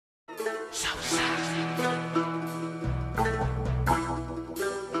Y'all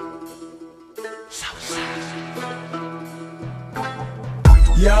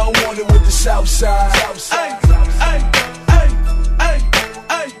want it with the Southside.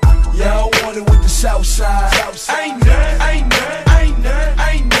 Y'all want it with the Southside. Ain't none.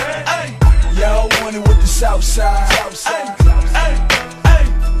 Y'all want it with the Southside.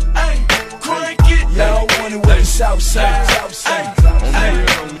 Y'all want it with the Southside.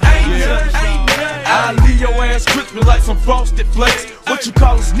 I leave your ass crispy like some frosted flakes. What you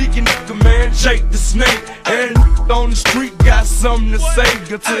call a sneaky nigga, man? Jake the Snake. And on the street got something to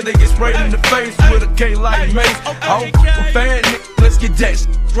say until they get sprayed in the face with a K like Mace. I don't fuck with fan nigga, let's get that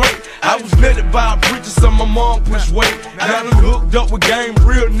straight. I was netted by a preacher, so my mom pushed weight. Now I'm hooked up with game,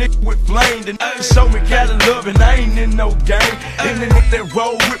 real nigga with flame. The nigga show me Cali love and I ain't in no game. And the nigga that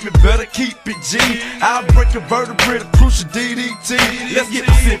roll with me better keep it G. I'll break a vertebrae, the crucial DDT. Let's get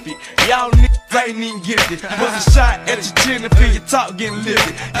Pacific. Y'all niggas ain't even gifted. Bust a shot at your chin and feel your top getting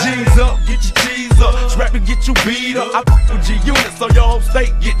lifted. Jeans up, get your cheese up. Scrap and get you beat up. I fuck with G-Unit so your whole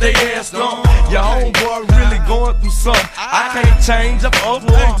state get their ass on. Your homeboy really going through something. I can't change up off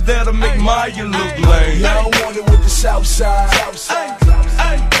arms that'll make Maya look lame. Y'all want it with the Southside.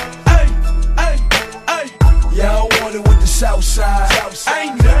 Y'all want it with the Southside.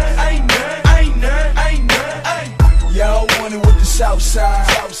 Ain't none. Y'all want it with the Southside.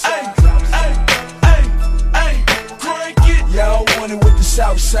 Y'all want it with the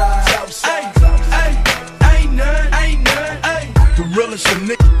Southside. Ain't none. The realest of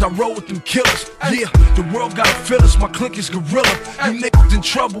niggas, I roll with them killers. Yeah, the world gotta feel us, my clique is gorilla. You niggas in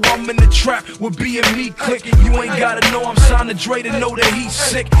trouble, I'm in the trap with B&Me click. You ain't gotta know I'm signed to Dre to know that he's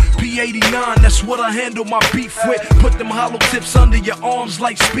sick. P89, that's what I handle my beef with. Put them hollow tips under your arms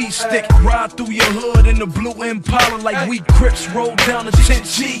like speed stick. Ride through your hood in the blue Impala like we Crips. Roll down the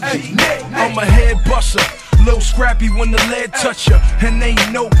 10G. I'm a head buster. Little scrappy when the lead touch ya, and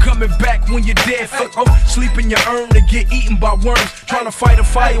ain't no coming back when you're dead. Fuck off, sleep in your urn to get eaten by worms. Trying to fight a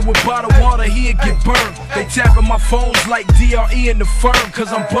fire with bottled water, he'll get burned. They tapping my phones like DRE in the firm,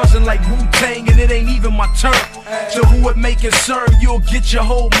 cause I'm buzzing like Wu-Tang and it ain't even my turn. So who it may concern, you'll get your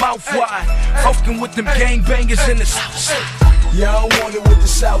whole mouth wide. Fucking with them gangbangers in the Southside. Y'all want it with the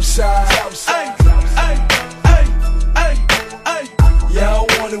Southside. Y'all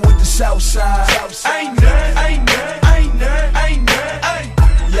want it with the Southside. Ain't none.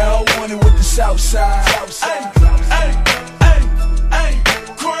 Y'all want it with the Southside.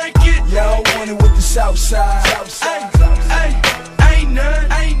 Y'all want it with the Southside. Ain't none.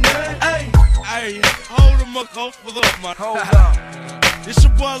 Hey, hold them up, man. Hold up. It's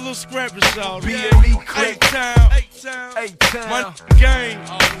your boy Lil Scrappy, y'all. B&Me click. Eight-town. My gang.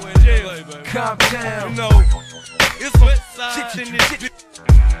 All the way to jail, baby. Calm down. You know, it's a west in this bitch.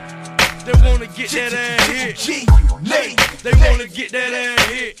 They wanna get that ass hit. They wanna get that ass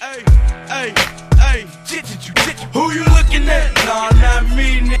hit. Hey. Who you looking at? Nah, not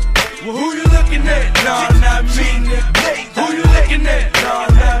me, nigga. Well, who you looking at? Nah, not me, nigga. Who you looking at? Nah,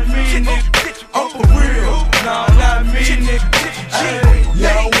 not me, nigga. I'm for real. Nah, not me, nigga.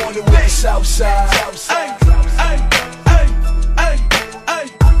 Y'all want it with the Southside.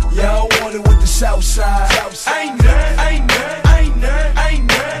 Y'all want it with the Southside. Ain't none.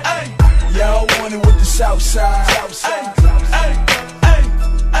 Y'all want it with the Southside.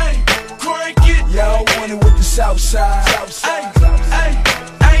 Y'all want it with the Southside.